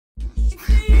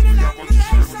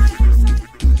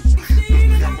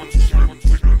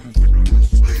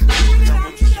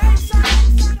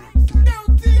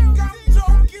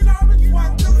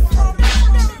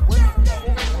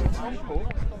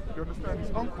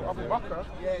example, Abu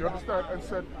Bakr, you understand, and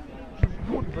said,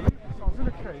 you wouldn't believe this, I was in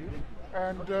a cave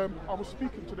and I was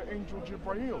speaking to the angel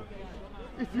Jibreel.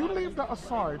 If you leave that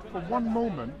aside for one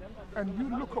moment and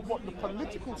you look at what the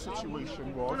political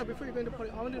situation was... No, before you go into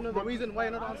politics, I want to know the reason why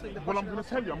you're not answering the question. Well, I'm going to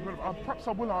tell you, perhaps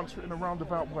I will answer it in a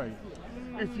roundabout way.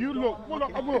 If you look, well,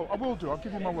 I will do, I'll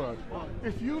give you my word.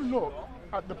 If you look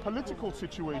at the political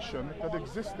situation that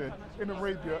existed in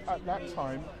Arabia at that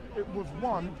time, it was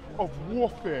one of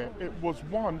warfare. It was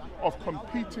one of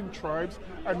competing tribes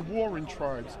and warring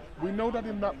tribes. We know that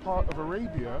in that part of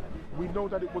Arabia, we know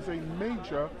that it was a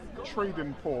major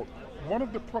trading port. One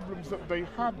of the problems that they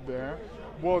had there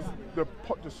was the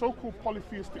so-called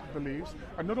polytheistic beliefs,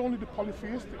 and not only the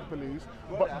polytheistic beliefs,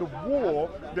 but the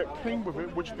war that came with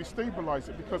it, which destabilized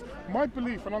it. Because my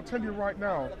belief, and I'll tell you right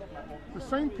now, the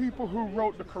same people who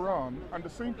wrote the Quran and the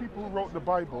same people who wrote the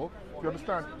Bible, you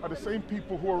understand, are the same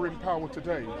people who are in power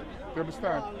today. You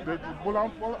understand?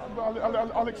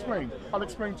 I'll explain. I'll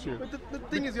explain to you. But the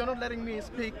thing is, you're not letting me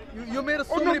speak. You made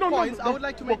so many points. I would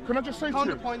like to make can I just say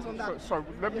counterpoints on that. So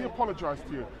let me apologize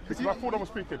to you, because I thought I was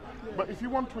speaking. But if you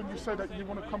want to, and you say that you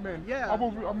want to come in, yeah,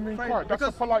 I'm being quiet. That's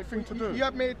a polite thing to do. You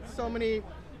have made so many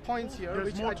points here,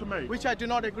 which I do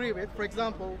not agree with. For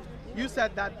example, you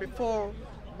said that before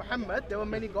Muhammad, there were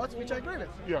many gods, which I agree with.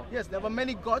 Yeah. Yes, there were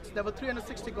many gods. There were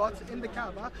 360 gods in the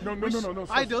Kaaba. No.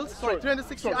 Idols. Sorry,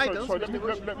 360 idols. Sorry,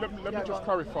 let me just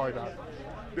clarify that.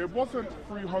 There wasn't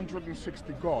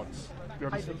 360 gods.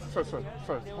 So,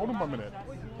 hold on 1 minute.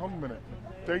 Hold on a minute.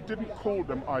 They didn't call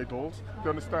them idols. You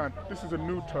understand? This is a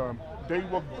new term. They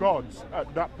were gods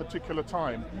at that particular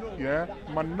time. Yeah.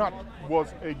 Manat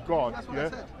was a god. That's what yeah. I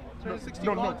said.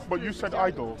 No, but you said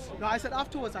idols. No, I said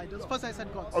afterwards idols. First I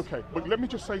said gods. Okay, but let me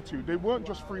just say to you, they weren't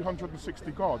just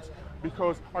 360 gods,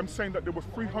 because I'm saying that there were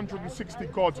 360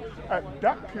 gods at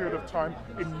that period of time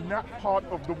in that part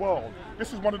of the world.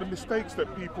 This is one of the mistakes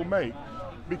that people make,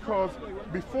 because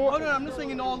before... Oh, no, I'm not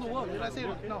saying in all the world. Did I say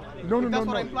no? No. That's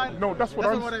what I implied. No,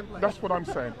 that's what I'm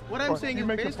saying. What I'm saying is,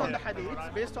 based on the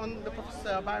hadiths, based on the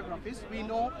Prophet's biographies, we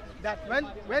know that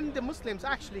when the Muslims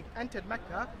actually entered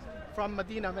Mecca from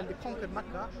Medina, when they conquered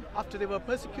Mecca, after they were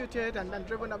persecuted and then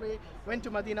driven away, went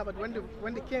to Medina, but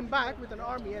when they came back with an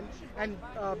army and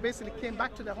basically came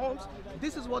back to their homes,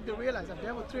 this is what they realized, that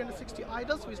there were 360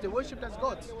 idols which they worshipped as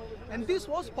gods. And this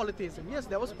was polytheism. Yes,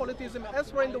 there was polytheism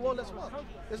elsewhere in the world as well.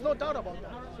 There's no doubt about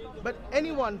that. But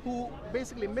anyone who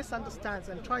basically misunderstands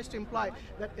and tries to imply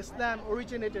that Islam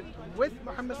originated with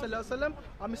Muhammad sallallahu alaihi wasallam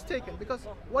are mistaken. Because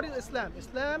what is Islam?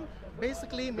 Islam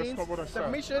basically means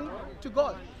submission to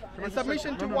God. And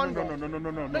submission to one God.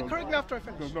 No. Correct me after I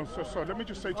finish. No, let me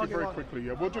just say to you very quickly,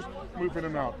 yeah, we'll just move in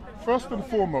and out. First and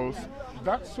foremost,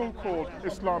 that so-called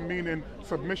Islam, meaning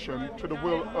submission to the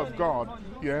will of God,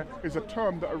 yeah, is a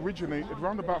term that originated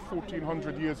around about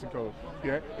 1400 years ago.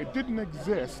 Yeah, it didn't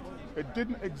exist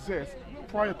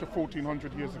prior to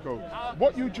 1400 years ago.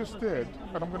 What you just did,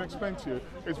 and I'm going to explain to you,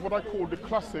 is what I call the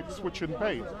classic switch and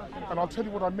bait. And I'll tell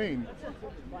you what I mean.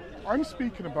 I'm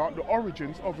speaking about the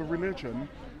origins of a religion.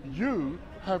 You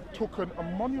have taken a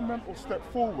monumental step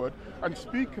forward and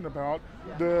speaking about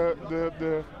the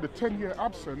 10-year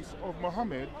absence of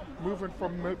Muhammad moving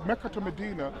from Mecca to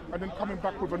Medina and then coming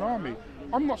back with an army.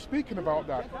 I'm not speaking about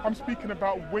that. I'm speaking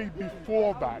about way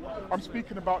before that. I'm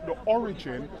speaking about the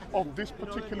origin of this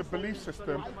particular belief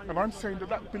system, and I'm saying that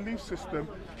that belief system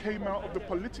came out of the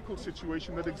political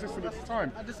situation that existed at the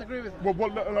time. I disagree with you. Well,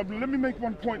 let me make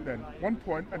one point then. One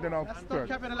point, and then I'll... Let's not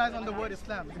capitalize on the word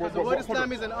Islam, because the word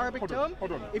Islam is an Arabic term.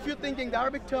 Hold on. If you're thinking the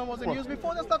Arabic term wasn't used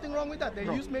before, there's nothing wrong with that. They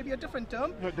used maybe a different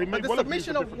term, but the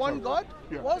submission of one God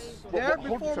was there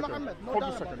before Muhammad. Hold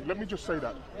a second. Let me just say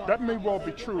that. That may well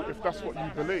be true if that's what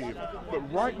you believe,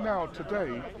 but right now,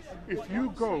 today, if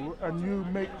you go and you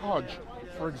make Hajj,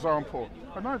 for example,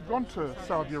 and I've gone to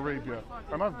Saudi Arabia,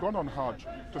 and I've gone on Hajj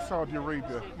to Saudi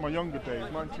Arabia, my younger days,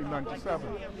 1997,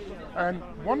 and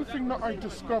one thing that I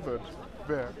discovered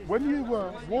there, when you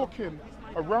were walking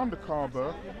around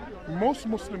the most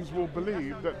Muslims will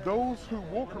believe that those who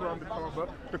walk around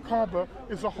the Kaaba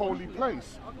is a holy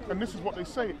place. And this is what they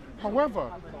say. However,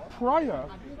 prior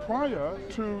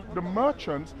to the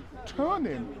merchants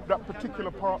turning that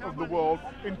particular part of the world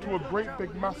into a great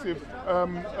big massive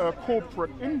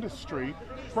corporate industry,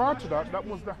 prior to that, that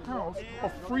was the house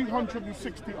of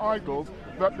 360 idols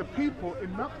that the people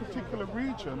in that particular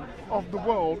region of the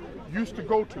world used to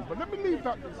go to. But let me leave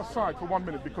that aside for 1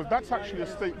 minute, because that's actually a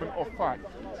statement of fact.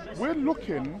 We're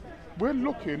looking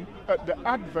at the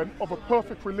advent of a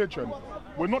perfect religion.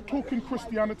 We're not talking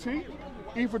Christianity,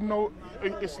 even though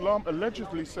Islam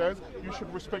allegedly says you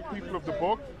should respect people of the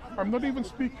book. I'm not even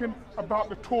speaking about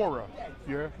the Torah.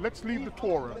 Yeah, let's leave the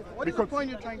Torah. What is the point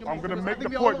you're trying to make? I'm going to Because make I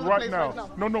think the we're all point over the right place now. right now.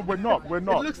 No, no, we're not. We're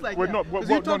not. It looks like we're it. not. Because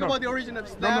you talked about the origin of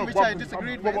Islam, which I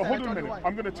disagreed with. Well, hold and on I a told you minute. why.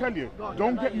 I'm going to tell you.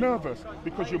 Don't get nervous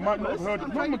because you might not have heard it. I'm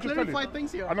No, trying I'm to just telling clarify you.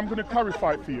 things here. And I'm going to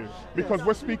clarify it for you because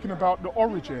we're speaking about the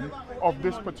origin of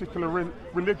this particular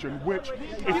religion, which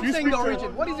if Keep you saying speak the to-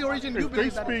 origin. What is the origin you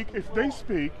believe that is? if they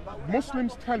speak,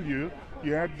 Muslims tell you,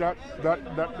 yeah, that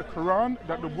the Quran,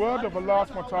 that the word of Allah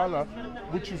subhanahu wa ta'ala,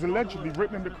 which is allegedly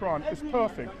written in the Quran, is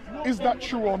perfect. Is that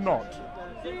true or not?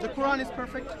 The Quran is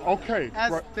perfect. Okay.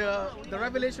 As right. the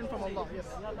revelation from Allah, yes.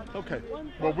 Okay.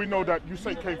 Well, we know that you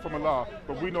say it came from Allah,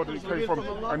 but we know that it came from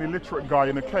an illiterate guy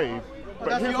in a cave. But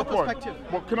that's here's your the point. perspective.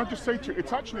 Well, can I just say to you,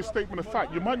 it's actually a statement of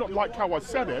fact. You might not like how I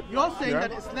said it. You're saying yeah?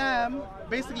 that Islam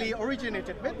basically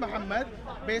originated with Muhammad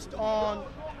based on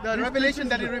the This revelation is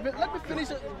that he the- revealed. Let me finish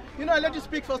it. You know, I let you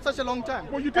speak for such a long time.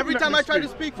 Well, you didn't Every let time me I try to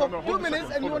speak. speak for No, 2 hold on a minutes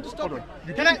second, and you hold want to on, stop hold me. on.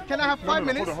 You Can I didn't- have 5 no,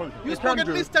 minutes? hold on. You spoke at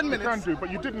do. least 10 You minutes. can do,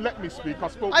 but you didn't let me speak. I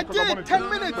spoke I because I did, wanted 10 to.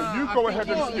 minutes. But you go ahead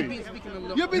and You've speak. been You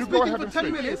speaking go ahead for and 10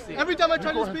 speak. minutes. Every time I try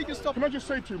You go to ahead. speak, you stop. Can I just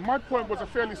say to you, my point was a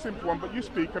fairly simple one, but you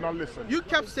speak and I'll listen. You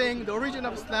kept saying the origin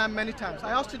of Islam many times.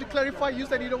 I asked you to clarify. You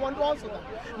said you don't want to answer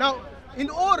that. Now, in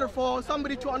order for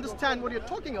somebody to understand what you're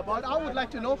talking about, I would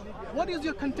like to know what is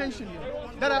your contention here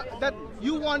that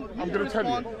you want me I'm to gonna tell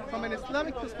you. respond from an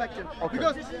Islamic perspective. Okay.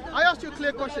 Because I asked you a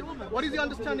clear question. What is your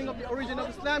understanding of the origin of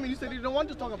Islam? And you said you don't want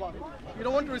to talk about it. You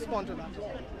don't want to respond to that.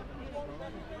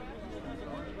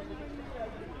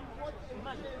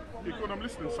 You go on, I'm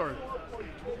listening, sorry.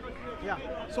 Yeah.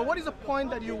 So what is the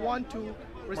point that you want to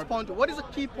respond to? What is the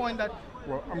key point that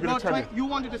Well, I'm going to tell you. you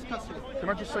want to discuss here? Can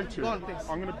I just say to you, Go on, please.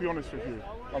 I'm going to be honest with you.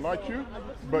 I like you,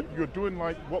 but you're doing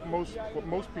like what most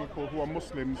people who are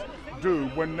Muslims do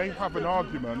when they have an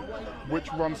argument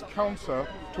which runs counter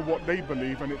to what they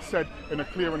believe, and it's said in a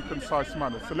clear and concise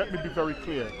manner. So let me be very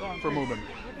clear for a moment.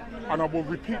 And I will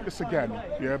repeat this again,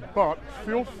 yeah, but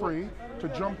feel free to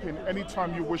jump in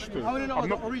anytime you wish to. I want to know I'm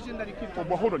the not- origin that you keep talking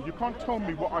Well, hold on. You can't tell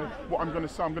me what I'm going to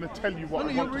say. I'm going to tell you what No,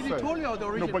 I you want to already say. told me about the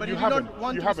origin, no, but but you you did not haven't.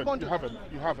 want You to haven't. respond You to it. haven't.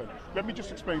 You haven't. Let me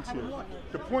just explain to you.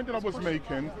 The point that I was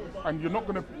making, and you're not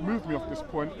going to move me off this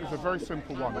point, is a very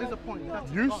simple one. What is the point? That's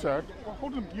the You point. said, well,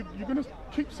 hold on. You're going to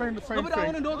keep saying the same No, but I thing,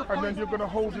 wanna know the and then point. you're going to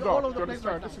hold it You're all up. over Do the you place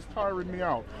understand? right This is tiring me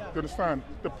out. Do you understand?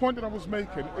 The point that I was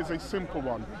making is a simple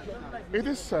one. It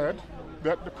is said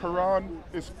that the Quran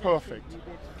is perfect.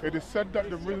 It is said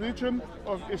that the religion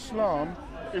of Islam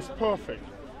is perfect.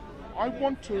 I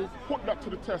want to put that to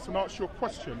the test and ask you a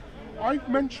question. I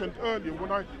mentioned earlier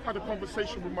when I had a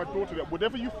conversation with my daughter that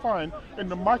whatever you find in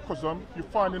the microsome, you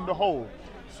find in the whole.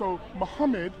 So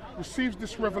Muhammad receives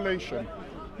this revelation.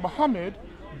 Muhammad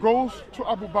goes to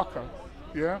Abu Bakr,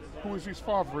 yeah, who is his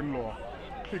father-in-law.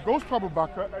 He goes to Abu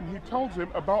Bakr and he tells him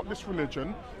about this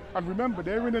religion. And remember,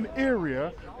 they're in an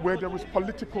area where there is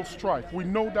political strife. We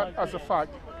know that as a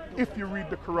fact if you read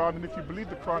the Quran and if you believe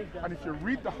the Quran and if you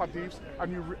read the Hadiths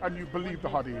and you believe the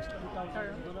Hadiths.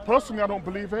 Personally, I don't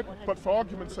believe it, but for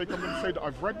argument's sake, I'm going to say that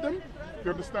I've read them,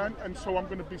 you understand? And so I'm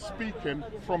going to be speaking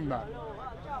from that.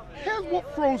 Here's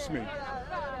what throws me.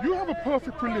 You have a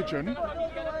perfect religion,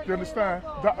 you understand,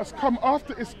 that has come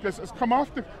after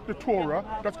the Torah,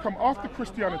 that's come after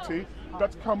Christianity,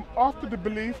 that's come after the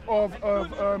belief of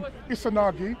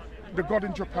Izanagi, the god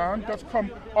in Japan, that's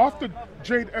come after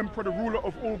Jade Emperor, the ruler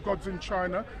of all gods in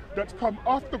China, that's come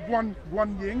after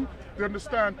Guanyin, you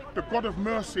understand, the god of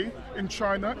mercy in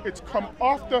China, it's come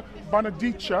after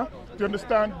Banadicha, you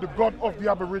understand, the god of the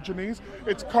Aborigines,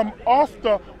 it's come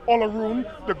after Olarun,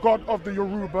 the god of the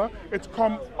Yoruba, it's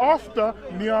come after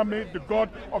Niame, the god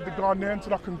of the Ghanaians,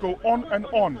 and I can go on and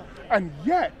on. And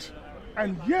yet,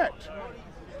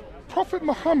 Prophet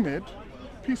Muhammad,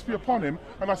 peace be upon him,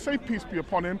 and I say peace be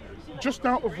upon him just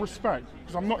out of respect,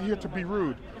 because I'm not here to be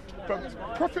rude, but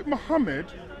Prophet Muhammad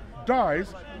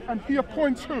dies and he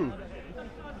appoints who?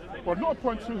 Well, not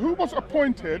appoints who was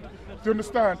appointed, do you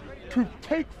understand, to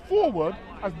take forward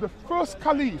as the first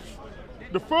caliph.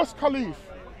 The first caliph,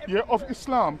 yeah, of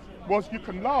Islam was, you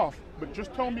can laugh, but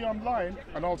just tell me I'm lying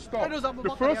and I'll stop.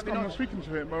 The first, I'm not speaking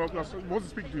to him, I wasn't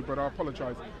speaking to you, but I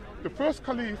apologize. The first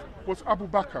caliph was Abu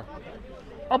Bakr.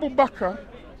 Abu Bakr,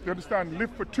 you understand,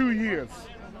 lived for 2 years.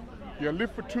 Yeah,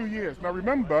 lived for 2 years. Now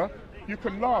remember, you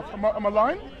can laugh. Am I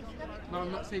lying? No,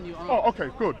 I'm not saying you are. Oh, okay,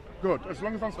 good. As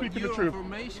long as I'm speaking the your truth.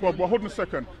 information- Well, hold on a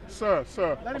second. Sir,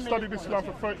 I've studied Islam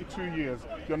for 32 years.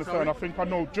 You understand? Sorry? I think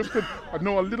I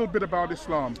know a little bit about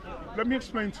Islam. Let me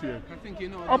explain to you. I think you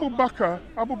know. Abu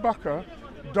Bakr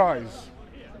dies.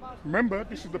 Remember,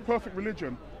 this is the perfect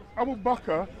religion. Abu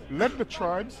Bakr led the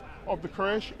tribes of the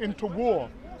Quraysh into war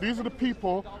These are the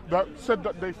people that said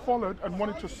that they followed and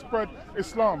wanted to spread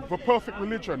Islam, the perfect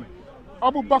religion.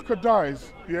 Abu Bakr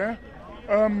dies, yeah?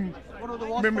 What are the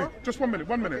wars for? Just 1 minute.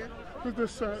 Okay. Who's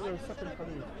this second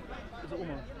Caliph? Is it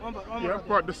Umar? Umar, Yeah,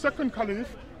 right. The second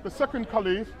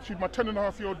Caliph, she's my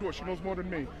 10.5-year-old daughter, she knows more than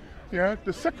me. Yeah,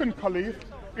 the second Caliph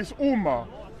is Umar,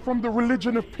 from the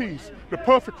religion of peace, the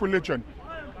perfect religion.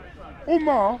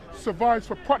 Umar survives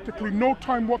for practically no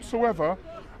time whatsoever,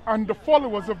 and the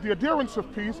followers of the adherents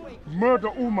of peace murder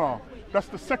Umar. That's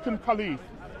the second Caliph.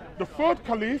 The third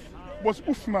Caliph was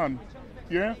Uthman.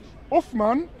 Yeah,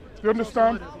 Uthman, you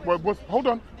understand,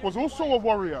 was also a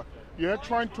warrior. Yeah,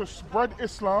 trying to spread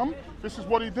Islam. This is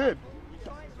what he did,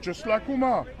 just like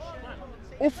Umar.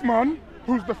 Uthman,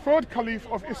 who's the third Caliph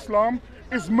of Islam,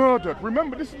 is murdered.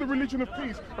 Remember, this is the religion of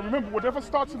peace. And remember, whatever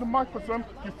starts in the microcosm,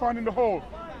 you find in the whole.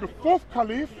 The fourth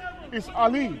Caliph is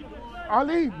Ali.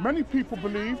 Ali, many people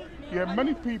believe,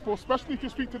 many people, especially if you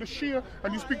speak to the Shia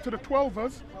and you speak to the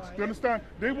Twelvers, you understand,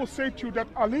 they will say to you that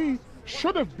Ali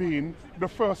should have been the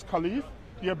first Caliph,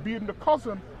 being the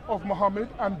cousin of Muhammad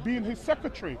and being his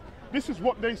secretary. This is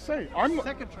what they say. I'm not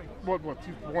secretary. What?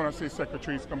 When I say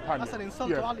secretary, his companion. That's an insult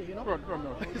to Ali, you know.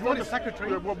 No. He's not his secretary.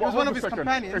 He was one of his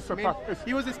companions.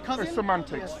 He was his cousin. It's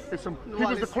semantics. Yes. He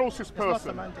was the closest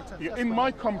person. Not semantics. In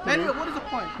my company. Anyway, what is the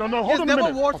point? No, hold on a minute.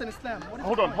 There were wars in Islam.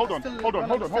 Hold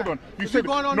on. You said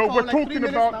no, we're talking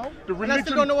about the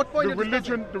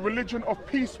religion, the religion of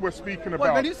peace we're speaking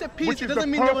about. When you say peace, it doesn't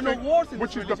mean there were no wars in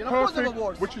this religion. Of course there were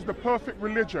wars. Which is the perfect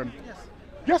religion. Yes.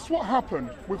 Guess what happened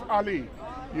with Ali?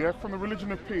 From the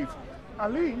religion of peace.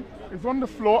 Ali is on the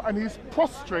floor and he's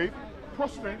prostrate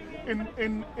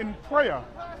in prayer.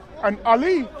 And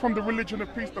Ali, from the religion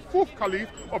of peace, the fourth Caliph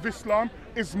of Islam,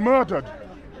 is murdered.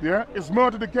 Is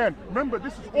murdered again. Remember,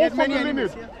 this is all from the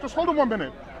lineage. Just hold on 1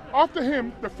 minute. After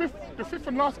him, the fifth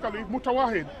and last Caliph,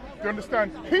 Mutawahid, you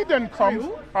understand? He then comes,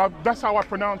 that's how I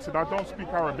pronounce it, I don't speak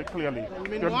Arabic clearly.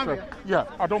 Yeah,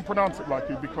 I don't pronounce it like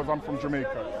you because I'm from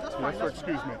Jamaica. So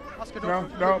excuse me.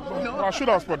 Now, I should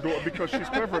ask my daughter because she's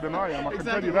cleverer than I am, I can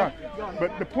tell you that.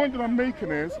 But the point that I'm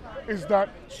making is that,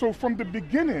 so from the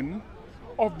beginning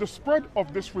of the spread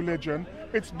of this religion,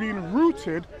 it's been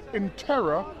rooted in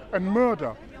terror and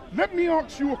murder. Let me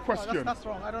ask you a question. That's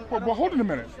wrong. Well, hold on a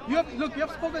minute. You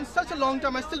have spoken such a long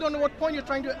time. I still don't know what point you're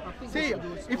trying to say.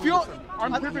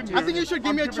 I think you should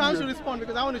give me a chance to respond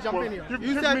because I want to jump in here.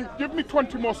 Give me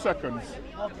 20 more seconds.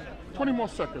 Okay. 20 more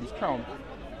seconds, count.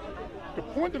 The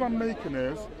point that I'm making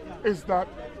is that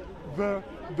the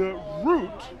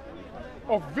root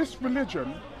of this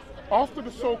religion, after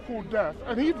the so-called death,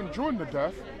 and even during the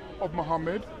death of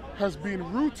Muhammad, has been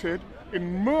rooted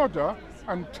in murder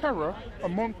and terror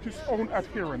among his own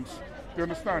adherents. You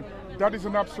understand? That is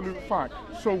an absolute fact.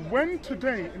 So when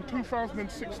today, in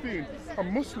 2016, a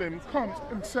Muslim comes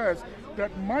and says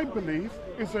that my belief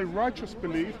is a righteous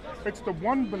belief, it's the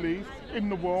one belief in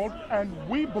the world, and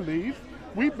we believe,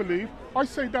 I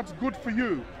say that's good for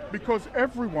you, because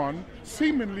everyone,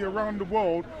 seemingly around the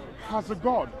world, has a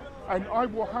God, and I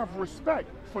will have respect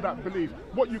for that belief.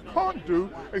 What you can't do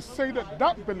is say that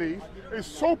that belief is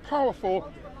so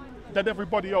powerful that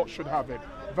everybody else should have it.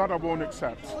 That I won't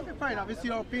accept. Okay, fine. It's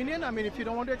your opinion. I mean, if you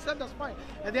don't want to accept, that's fine.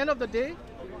 At the end of the day,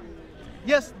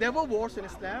 yes, there were wars in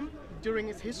Islam during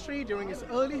its history, during its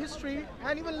early history,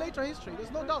 and even later history.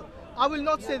 There's no doubt. I will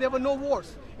not say there were no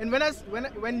wars. And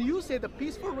when you say the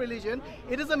peaceful religion,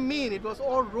 it doesn't mean it was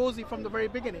all rosy from the very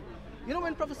beginning. You know,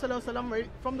 when Prophet ﷺ,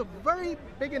 from the very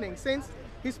beginning, since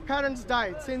his parents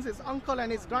died, since his uncle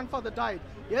and his grandfather died,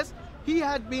 yes, he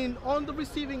had been on the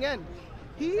receiving end.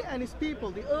 He and his people,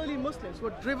 the early Muslims,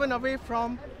 were driven away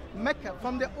from Mecca,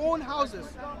 from their own houses.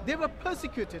 They were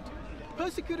persecuted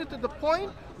to the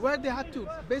point where they had to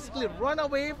basically run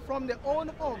away from their own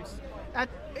homes. What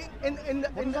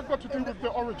has that got to do with the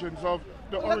origins of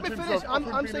him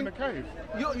being in a cave?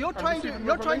 You're trying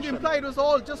to imply it was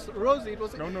all just rosy. It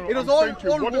was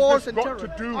all wars and terror.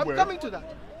 I'm coming to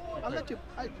that. I'll let you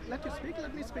speak.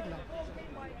 Let me speak now.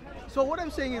 So what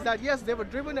I'm saying is that yes, they were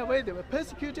driven away, they were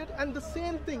persecuted, and the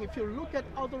same thing if you look at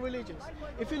other religions.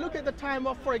 If you look at the time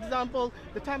of, for example,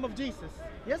 the time of Jesus,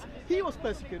 yes, he was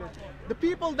persecuted. The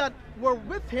people that were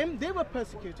with him, they were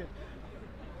persecuted.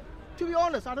 To be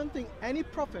honest, I don't think any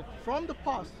prophet from the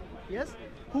past, yes,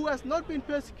 who has not been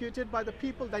persecuted by the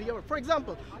people that he ever. For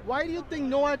example, why do you think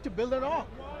Noah had to build an ark?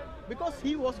 Because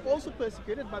he was also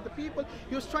persecuted by the people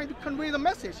he was trying to convey the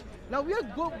message. Now we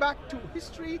go back to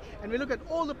history and we look at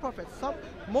all the prophets.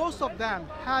 Most of them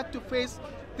had to face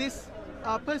this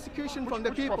persecution from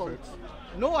the people. Prophets?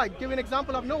 Noah, give an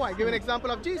example of Noah, give an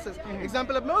example of Jesus,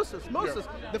 example of Moses. Moses,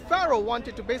 the Pharaoh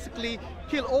wanted to basically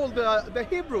kill all the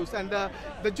Hebrews and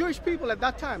the Jewish people at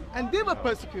that time, and they were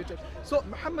persecuted. So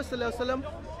Muhammad sallallahu alaihi wasallam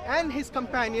and his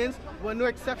companions were no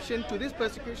exception to this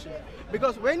persecution.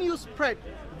 Because when you spread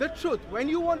the truth, when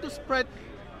you want to spread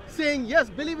saying, yes,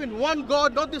 believe in one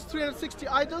God, not this 360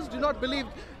 idols, do not believe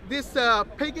this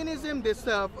paganism, this,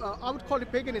 I would call it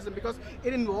paganism because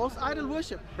it involves idol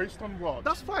worship. Based on what?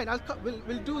 That's fine,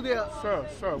 we'll do the...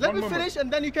 Sir, let me finish and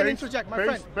then you can interject, my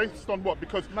friend. Based on what?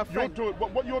 Because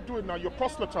what you're doing now, you're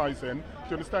proselytizing, do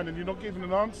you understand, and you're not giving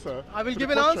an answer. I will give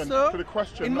an answer to the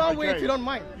question in my way if you don't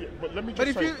mind. Yeah, but let me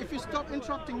just say, if you stop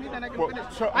interrupting me, then I can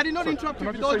finish. Sir, I did not interrupt you,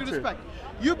 with all due respect.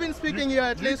 You've been speaking here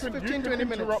at least 15-20 minutes. You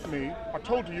can interrupt me. I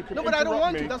told you can interrupt me. No, but I don't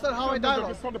want to. That's not how I dialogue.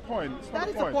 That's not the point. That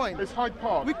is the point. It's Hyde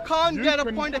Park. We can't get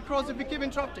a point across if we keep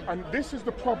interrupting. And this is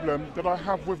the problem that I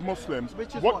have with Muslims.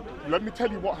 Which is what? Let me tell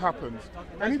you what happens.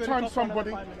 Anytime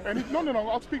somebody... No,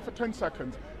 I'll speak for 10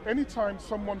 seconds. Anytime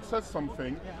someone says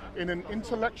something in an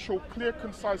intellectual, clear,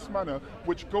 concise manner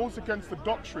which goes against the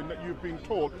doctrine that you've been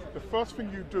taught, the first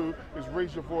thing you do is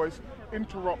raise your voice,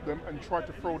 interrupt them and try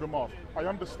to throw them off. I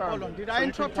understand. Hold on, did I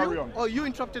interrupt you? Or you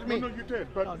interrupted me? No, you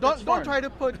did. But don't try to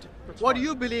put what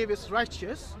you believe is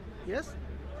righteous, yes,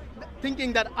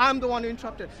 thinking that I'm the one who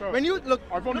interrupted. Sir, when you look,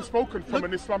 I've only spoken from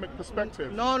an Islamic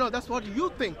perspective. No, that's what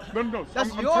you think. No,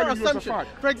 that's I'm your telling you as a assumption.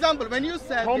 fact. For example, when you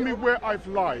said, tell me where I've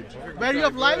lied. Where you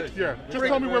have lied? Yeah, just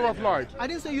tell me where I've lied. I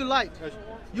didn't say you lied.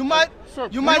 You might, Sir,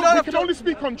 you might not we have can only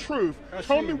speak on truth.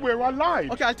 Tell me where I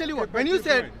lied. Okay, I'll tell you what. When you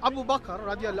said Abu Bakr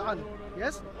radiallahu anhu,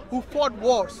 yes, who fought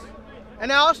wars,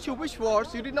 and I asked you which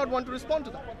wars, you did not want to respond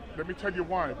to that. Let me tell you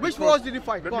why. Which wars did you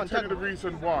fight? Let me tell you the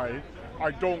reason why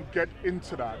I don't get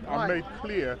into that. I made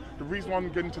clear the reason why I'm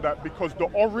getting into that because the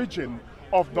origin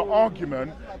of the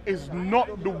argument is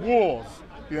not the wars.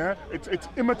 Yeah, it's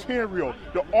immaterial.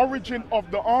 The origin of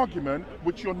the argument,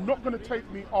 which you're not going to take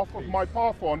me off of my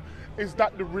path on, is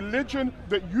that the religion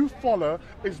that you follow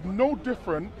is no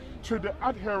different to the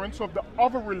adherents of the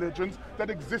other religions that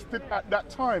existed at that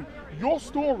time. Your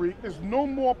story is no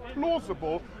more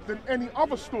plausible than any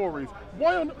other stories.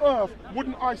 Why on earth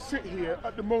wouldn't I sit here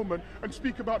at the moment and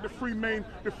speak about the three main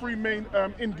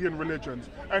Indian religions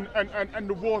and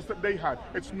the wars that they had?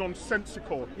 It's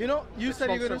nonsensical. You know, you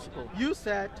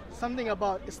said something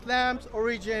about Islam's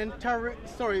origin,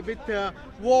 with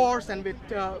wars and with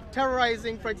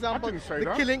terrorizing, for example. I didn't say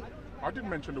that. Killing. I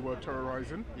didn't mention the word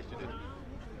terrorizing. Yes, you did.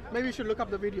 Maybe you should look up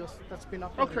the videos that's been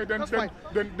uploaded. Okay, then if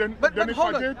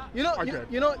hold I on. did,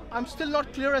 you know, I'm still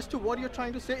not clear as to what you're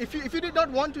trying to say. If you did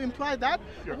not want to imply that,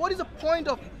 what is the point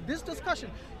of this discussion?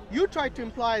 You tried to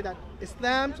imply that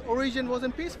Islam's origin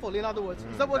wasn't peaceful, in other words.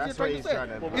 Is that what you're trying to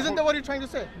say? Isn't that what you're trying to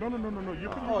say?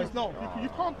 No. You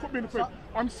can't put me in a place.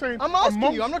 I'm saying. I'm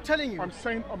asking you, I'm not telling you. I'm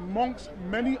saying amongst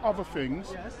many other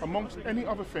things,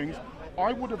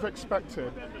 I would have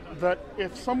expected that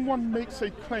if someone makes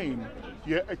a claim,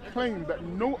 a claim that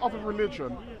no other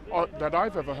religion that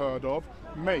I've ever heard of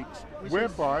makes,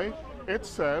 whereby it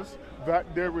says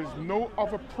that there is no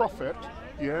other prophet,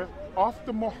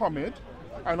 after Muhammad,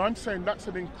 and I'm saying that's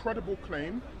an incredible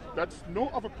claim. That's no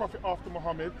other prophet after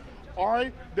Muhammad.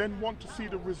 I then want to see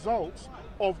the results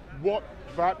of what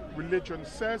that religion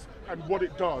says and what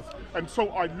it does. And so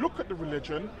I look at the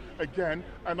religion again,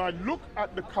 and I look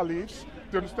at the caliphs, do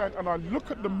you understand? And I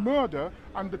look at the murder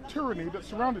and the tyranny that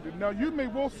surrounded it. Now, you may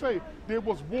well say there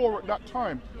was war at that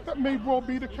time. That may well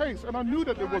be the case, and I knew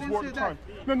that there was war at the time.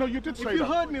 No, you did say that. If you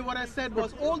heard me, what I said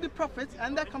was all the prophets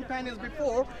and their companions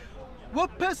before were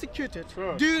persecuted.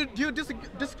 Sure. Do you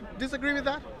disagree with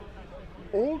that?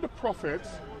 All the prophets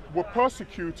were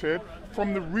persecuted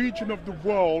from the region of the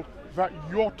world that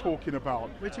you're talking about.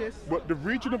 Which is? But the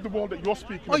region of the world that you're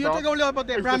speaking about. Oh, you're talking only about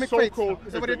the Abrahamic faith.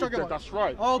 Is that what you're talking about? That's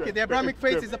right. Oh, okay, the Abrahamic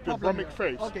faith is a problem. The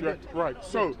Abrahamic faith. Okay, good. Right.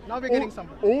 So now we're getting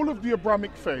somewhere. All of the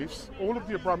Abrahamic faiths,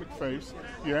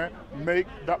 make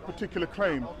that particular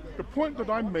claim. The point that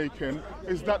I'm making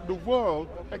is that the world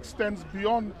extends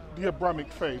beyond the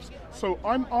Abrahamic faiths. So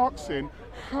I'm asking,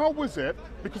 how was it,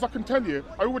 because I can tell you,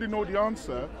 I already know the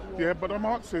answer, but I'm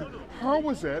asking, how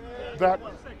is it that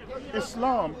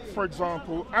Islam, for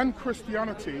example, and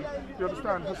Christianity, you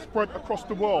understand, has spread across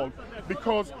the world?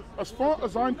 Because as far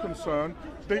as I'm concerned,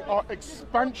 they are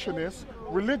expansionist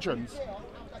religions.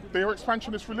 They are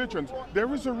expansionist religions.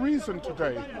 There is a reason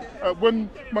today. When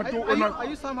my daughter and I... Are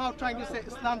you somehow trying to say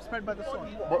Islam spread by the sword?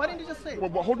 Why didn't you just say it?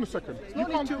 Well, hold on a second. No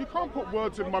You can't put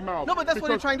words in my mouth. No, but that's what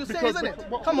you're trying to say, isn't it?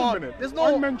 Well, Come hold on. a minute. There's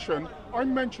no... I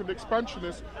mentioned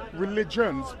expansionist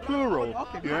religions, plural.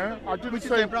 Okay, yeah, I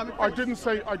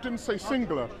didn't say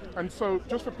singular. And so,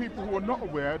 just for people who are not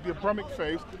aware, the Abrahamic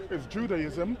faith is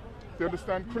Judaism. They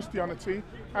understand Christianity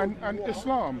and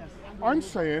Islam. I'm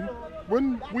saying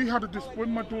when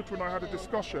my daughter and I had a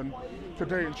discussion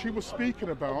today, and she was speaking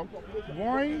about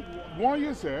why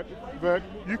is it that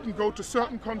you can go to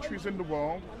certain countries in the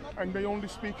world and they only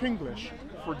speak English,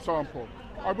 for example.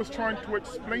 I was trying to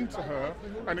explain to her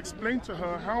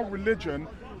how religion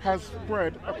has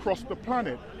spread across the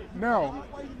planet. Now,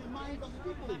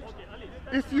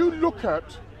 if you look at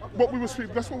what we were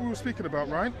speaking, that's what we were speaking about,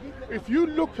 right? If you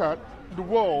look at the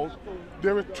world,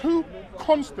 there are two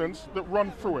constants that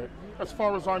run through it, as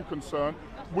far as I'm concerned,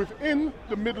 within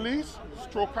the Middle East,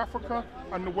 stroke Africa,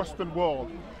 and the Western world.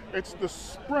 It's the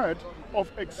spread of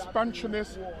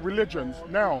expansionist religions.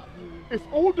 Now, if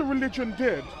all the religion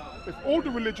did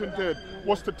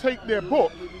was to take their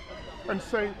book and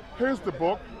say, here's the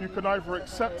book, you can either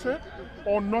accept it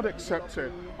or not accept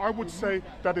it, I would say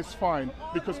that is fine,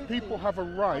 because people have a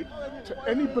right to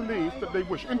any belief that they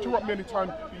wish. Interrupt me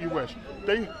anytime you wish.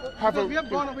 They have we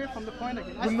have gone away from the point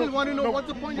again. I still want to know what's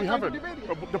the point you're trying to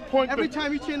debate. The point every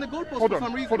time you change the goalpost for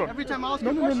some reason, every time I ask you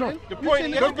a question, the point,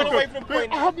 you haven't gone away from the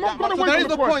point. I have not gone away from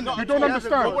the point. You don't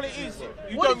understand. What it is,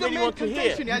 you don't really want to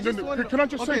hear. Can I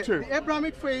just say to you? The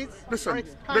Abrahamic faiths. Listen,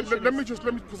 let me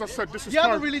because I said this is the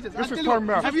time. other religions. This is time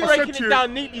now. Have you I said breaking to it you,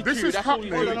 down neatly? this is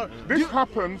happening. This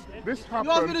happens.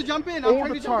 You asked me to jump in. All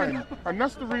the time, and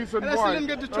that's the reason I why still didn't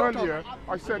get to talk. earlier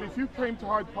I said if you came to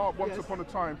Hyde Park once upon a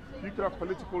time, you could have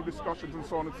political discussions and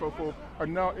so on and so forth,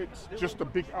 and now it's just a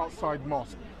big outside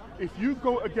mosque. If you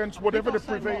go against whatever the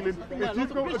prevailing, if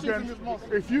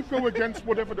you go against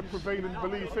whatever the prevailing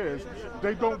belief is,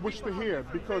 they don't wish to hear,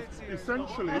 because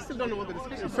essentially, I still don't know what the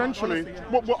discussion is. Essentially,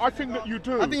 well, I think that you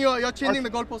do. I think you're changing the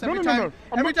goalposts every time.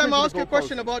 Every time I ask you a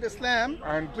question about Islam,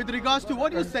 and with regards to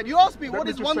what you said, you asked me what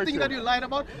is one thing that you lied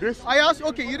about. I asked,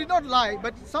 okay, you did not lie,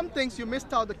 but some things you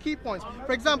missed out, the key points.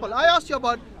 For example, I asked you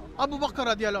about Abu Bakr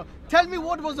radiallahu. Tell me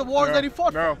what was the wars that he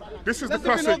fought. Now, this is the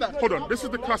classic. Hold on, this is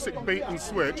the classic bait and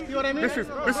switch. See what I mean? This is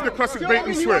the classic bait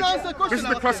and switch. This is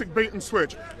the classic bait and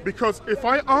switch. Because if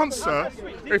I answer,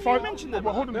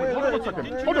 well, hold on one second.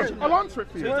 Hold on, I'll answer it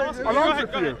for you. I'll answer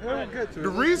it for you. The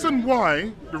reason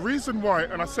why,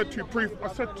 and I said to you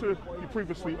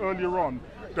previously earlier on,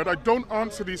 that I don't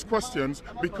answer these questions,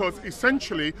 because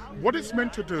essentially what it's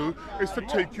meant to do is to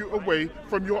take you away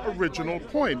from your original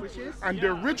point. And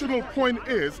the original point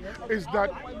is that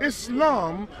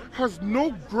Islam has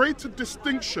no greater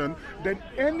distinction than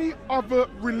any other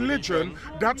religion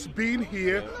that's been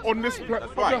here on this planet.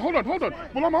 Okay, hold on.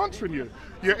 Well, I'm answering you.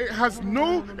 Yeah, it has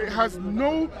no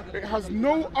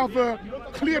other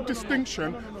clear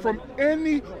distinction from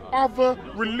any other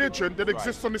religion that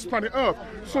exists on this planet Earth.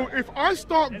 So if I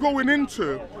start going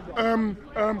into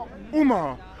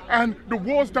Umar and the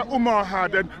wars that Umar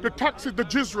had, and the taxes, the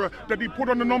jizra that he put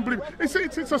on the non-believers,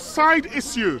 it's a side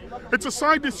issue. It's a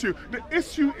side issue. The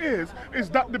issue is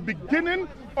that the beginning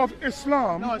of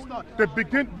Islam. No, it's not. The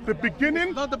beginning.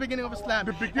 It's not the beginning of Islam.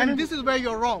 And this is where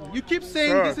you're wrong. You keep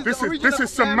saying this is the origin of Islam.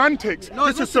 Semantics. No,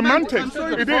 this is semantics.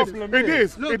 It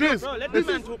is. Look, it is.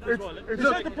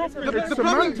 The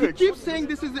problem, you keep saying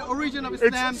this is the origin of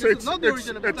Islam. This is not the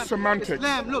origin of Islam. It's semantics.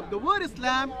 Islam. Look, the word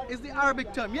Islam is the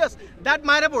Arabic term. Yes, that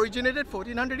might have originated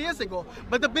 1400 years ago.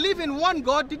 But the belief in one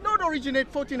God did not originate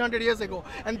 1400 years ago.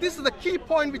 And this is the key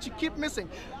point which you keep missing.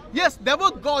 Yes, there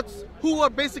were gods who were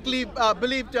basically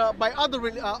believed by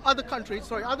other countries,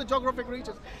 other geographic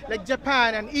regions like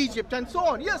Japan and Egypt and so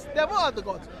on. Yes, there were other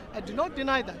gods. I do not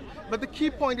deny that. But the key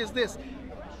point is this: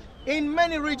 in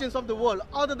many regions of the world,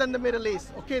 other than the Middle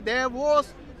East, okay, there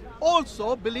was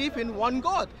also belief in one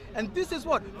God. And this is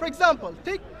what, for example,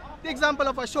 take the example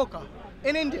of Ashoka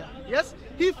in India. Yes,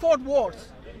 he fought wars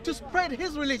to spread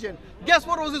his religion. Guess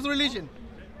what was his religion?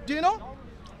 Do you know?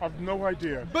 I've no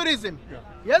idea. Buddhism. Yeah.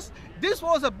 Yes, this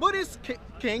was a Buddhist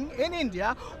king in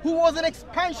India who was an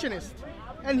expansionist,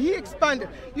 and he expanded.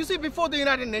 You see, before the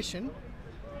United Nations,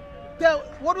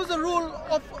 what was the rule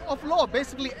of law?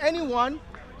 Basically, anyone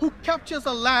who captures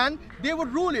a land, they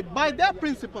would rule it by their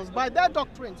principles, by their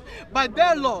doctrines, by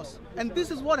their laws. And this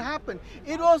is what happened.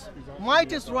 It was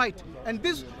might is right. And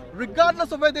this,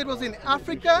 regardless of whether it was in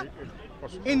Africa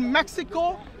In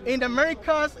Mexico, in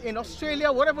Americas, in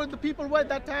Australia, whatever the people were at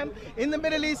that time, in the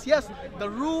Middle East, yes, the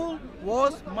rule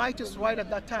was might is right at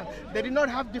that time. They did not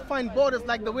have defined borders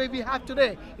like the way we have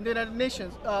today in the United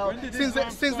Nations,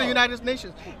 since the United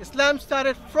Nations. Islam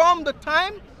started from the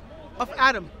time of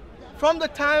Adam, from the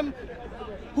time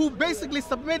who basically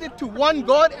submitted to one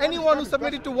God. Anyone who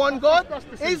submitted to one God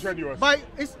is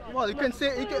well, you can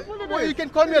say, you can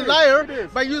call me a liar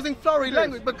by using flowery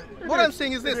language. But what I'm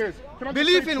saying is this: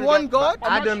 believe in one God.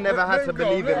 Adam never had to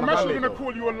believe in I'm actually going to Muhammad.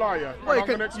 call you a liar. Well,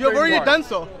 you've already done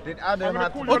so. Did Adam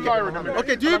have to call you a believe liar in in a minute. Muhammad?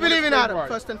 Okay, do you believe in Adam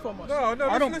first and foremost? No,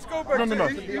 let's go back No.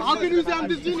 to How can you say I'm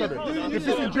disingenuous? You're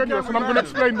disingenuous, and I'm going to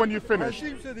explain when you finish.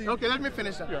 Okay, let me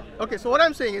finish that. Yeah. Okay, so what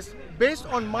I'm saying is, based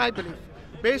on my belief,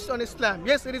 based on Islam,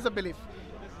 yes, it is a belief.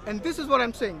 And this is what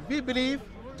I'm saying. We believe,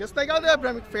 just like other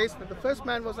Abrahamic faiths, that the first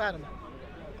man was Adam.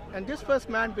 And this first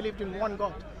man believed in one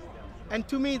God. And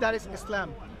to me, that is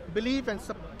Islam.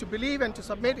 To believe and to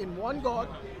submit in one God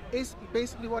is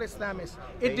basically what Islam is.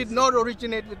 It did not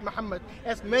originate with Muhammad,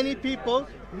 as many people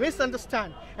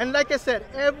misunderstand. And like I said,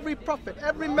 every prophet,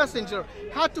 every messenger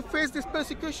had to face this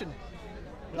persecution.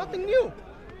 Nothing new.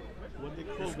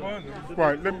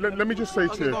 Right, let me just say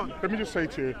to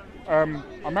you,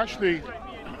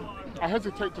 I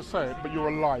hesitate to say it, but you're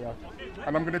a liar.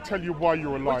 And I'm going to tell you why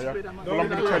you're a liar. Well, I'm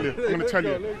going to tell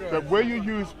you that where you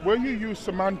use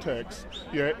semantics,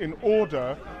 yeah, in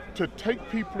order to take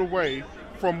people away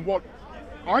from what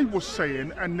I was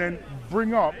saying and then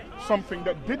bring up something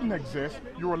that didn't exist,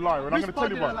 you're a liar. And I'm going to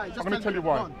tell you why. I'm going to tell you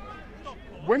why.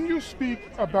 When you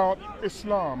speak about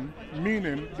Islam,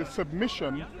 meaning the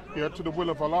submission, yeah, to the will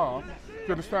of Allah,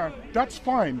 you understand? That's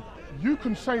fine. You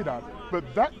can say that,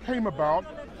 but that came about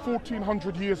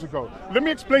 1400 years ago. Let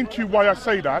me explain to you why I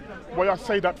say that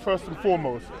first and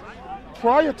foremost.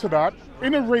 Prior to that,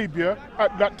 in Arabia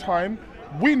at that time,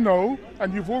 we know,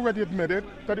 and you've already admitted,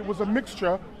 that it was a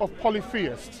mixture of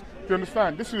polytheists. Do you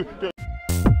understand? This is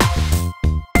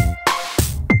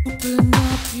Open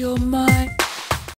up your mind.